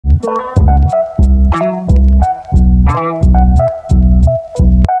What's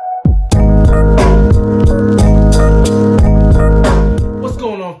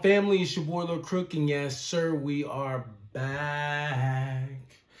going on, family? It's your boy Lil Crook, and yes, sir, we are back.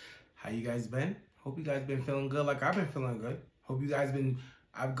 How you guys been? Hope you guys been feeling good like I've been feeling good. I hope you guys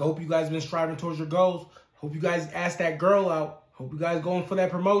been striving towards your goals. Hope you guys asked that girl out. Hope you guys going for that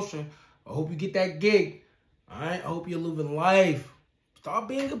promotion. I hope you get that gig. All right? I hope you're living life. Stop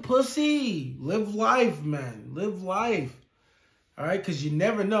being a pussy. Live life, man. Live life. All right? Because you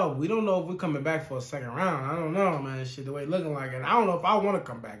never know. We don't know if we're coming back for a second round. I don't know, man. Shit, the way it's looking like it. I don't know if I want to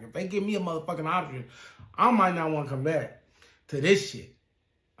come back. If they give me a motherfucking option, I might not want to come back to this shit.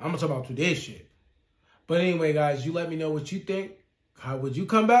 I'm going to talk about to this shit. But anyway, guys, you let me know what you think. How would you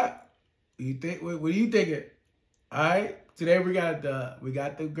come back? What are you thinking? All right. Today we got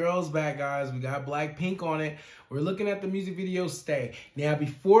the girls back, guys. We got BlackPink on it. We're looking at the music video Stay. Now,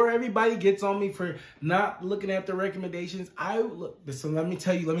 before everybody gets on me for not looking at the recommendations, so let me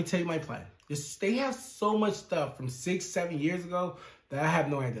tell you my plan. They have so much stuff from 6-7 years ago that I have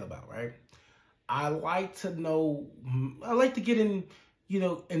no idea about, right? I like to get in,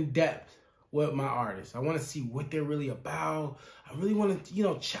 in depth with my artists. I want to see what they're really about. I really want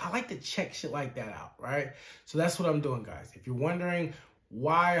to, I like to check shit like that out, right? So that's what I'm doing, guys. If you're wondering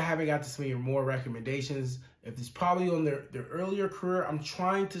why I haven't got to some of your more recommendations, if it's probably on their earlier career, I'm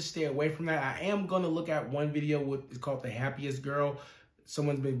trying to stay away from that. I am going to look at one video it's called The Happiest Girl.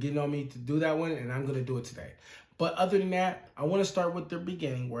 Someone's been getting on me to do that one, and I'm going to do it today. But other than that, I want to start with their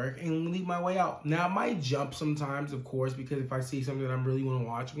beginning work and leave my way out. Now, I might jump sometimes, of course, because if I see something that I really want to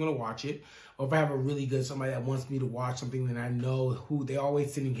watch, I'm going to watch it. Or if I have a really good somebody that wants me to watch something that I know who they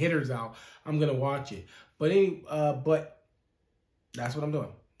always sending hitters out, I'm going to watch it. But that's what I'm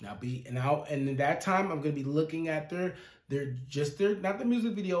doing. And in that time, I'm going to be looking at their not the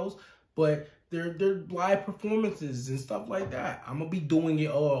music videos, but their live performances and stuff like that. I'm going to be doing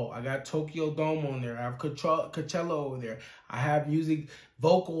it all. I got Tokyo Dome on there. I have Coachella over there. I have music,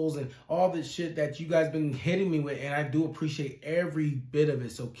 vocals, and all this shit that you guys been hitting me with, and I do appreciate every bit of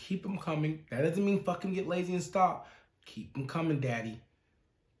it. So keep them coming. That doesn't mean fucking get lazy and stop. Keep them coming, daddy.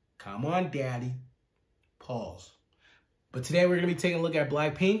 Come on, daddy. Pause. But today we're going to be taking a look at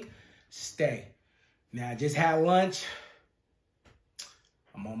BlackPink-Stay. Now, I just had lunch.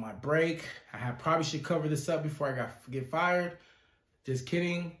 I'm on my break. I probably should cover this up before I get fired. Just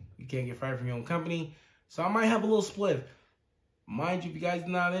kidding. You can't get fired from your own company. So I might have a little split. Mind you, if you guys are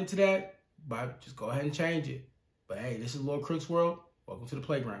not into that, but just go ahead and change it. But hey, this is Lil Crook's World. Welcome to the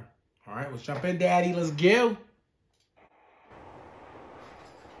playground. All right, let's jump in, daddy. Let's go.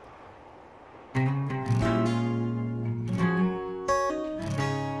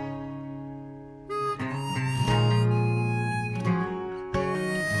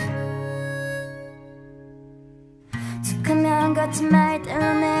 같은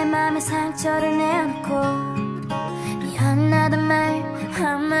말들로 내 맘에 상처를 내놓고 미안하단 말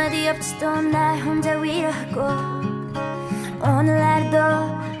한마디 없이도 날 혼자 위로하고 오늘 하루도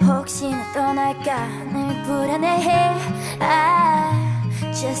혹시나 떠날까 늘 불안해해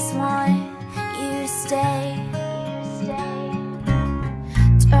I just want you to stay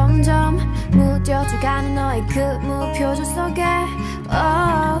점점 무뎌져가는 너의 그 무표정 속에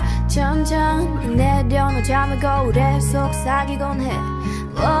점점 내려놓자며 거울에 속삭이곤 해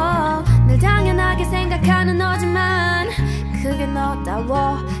늘 당연하게 생각하는 너지만 그게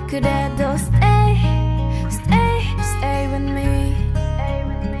너다워 그래도 stay, stay, stay with me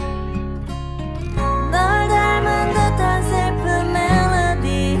널 닮은 듯한 슬픈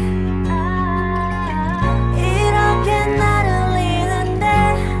멜로디 이렇게 나를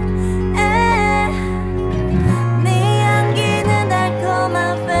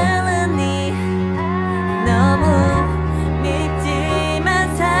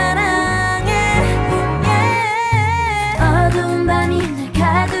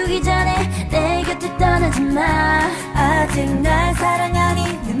아직 날 사랑하니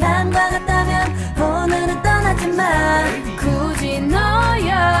내 맘과 같다면 오늘은 떠나지마 굳이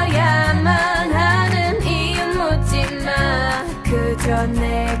너여야만 하는 이유 묻지마 그저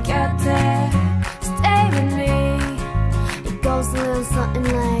내 곁에 Stay with me It goes a little something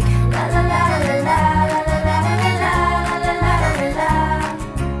like La la la la la la la la la la la la la la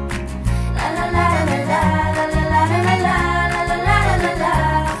La la la la la la la la la la la la la la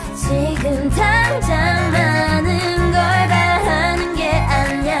지금 당장 많은 걸 바라는 게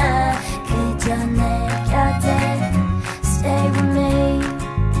아니야 그저 내 곁에 Stay with me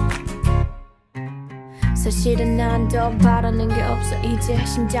실은 난 더 바라는 게 없어 이제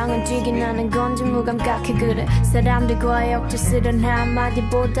심장은 뛰긴 하는 건지 무감각해 그래 사람들과의 억지스런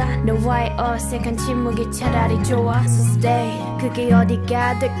한마디보다 너와의 어색한 침묵이 차라리 좋아 So stay 그게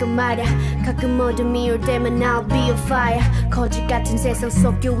어디가 될까 말야 가끔 어둠이 올 때면 I'll be a fire 거짓 같은 세상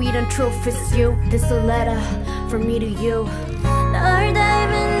속 유일한 truth is you This a letter from me to you 널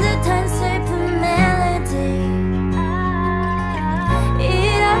닮은 듯한 슬픈 멜로디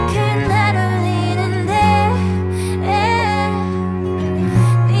이렇게 날 울리는데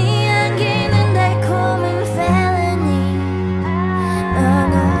네 향기는 달콤한 felony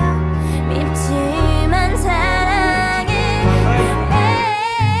너무 밉지만 사랑해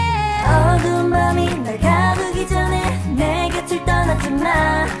어두운 밤이 날 가두기 전에 내 곁을 떠나지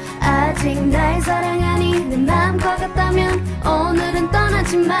마 아직 날 사랑하니 내 맘과 같다면 오늘은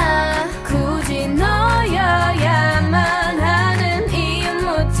떠나지 마 굳이 너여야만 하는 이유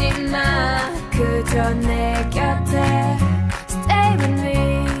묻지 마 그저 내 곁에 Stay with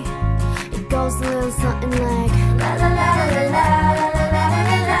me It goes a little something like La la la la la la la la la la la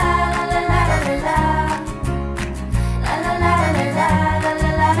la la la la la la la la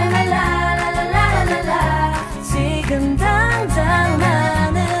la 지금 당장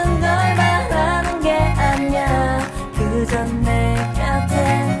나는 널 바라는 게 아니야 그저 내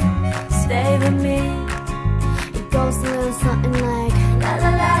곁에 Stay with me It goes a little something like La la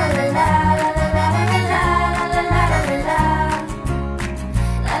la la la la la la la la la la la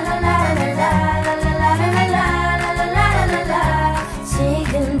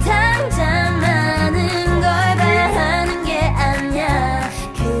지금 당장 나는 걸 바라는 게 아니야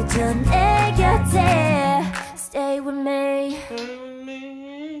그저 내 곁에 Stay with me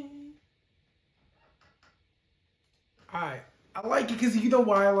Alright, I like it because you know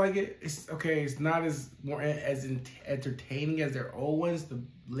why I like it? It's okay, it's not as entertaining as their old ones. The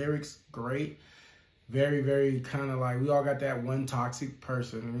lyrics great. Very, very kind of like, we all got that one toxic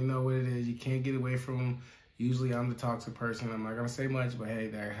person. You know what it is. You can't get away from them. Usually I'm the toxic person. I'm not going to say much, but hey,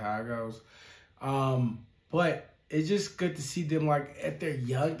 that's how it goes. But it's just good to see them like at their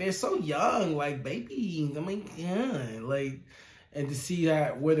young. They're so young, like baby. I mean, yeah, like, and to see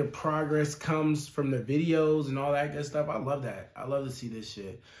that where the progress comes from the videos and all that good stuff. I love that. I love to see this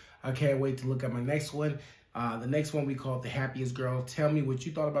shit. I can't wait to look at my next one. The next one we call it The Happiest Girl. Tell me what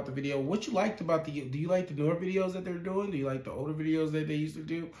you thought about the video. What you liked about do you like the newer videos that they're doing? Do you like the older videos that they used to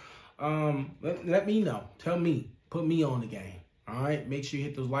do? Let me know. Tell me. Put me on the game. All right. Make sure you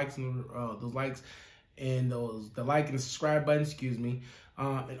hit those likes and the like and the subscribe button. Excuse me.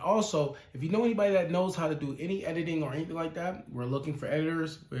 And also, if you know anybody that knows how to do any editing or anything like that, we're looking for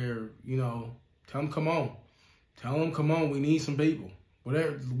editors. Where tell them come on. Tell them come on. We need some people.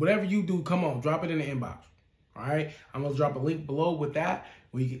 Whatever you do, come on. Drop it in the inbox. All right. I'm gonna drop a link below with that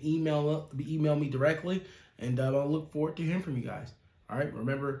where you can email me directly, and I'll look forward to hearing from you guys. All right.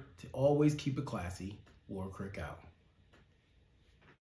 Remember to always keep it classy. War Crick out.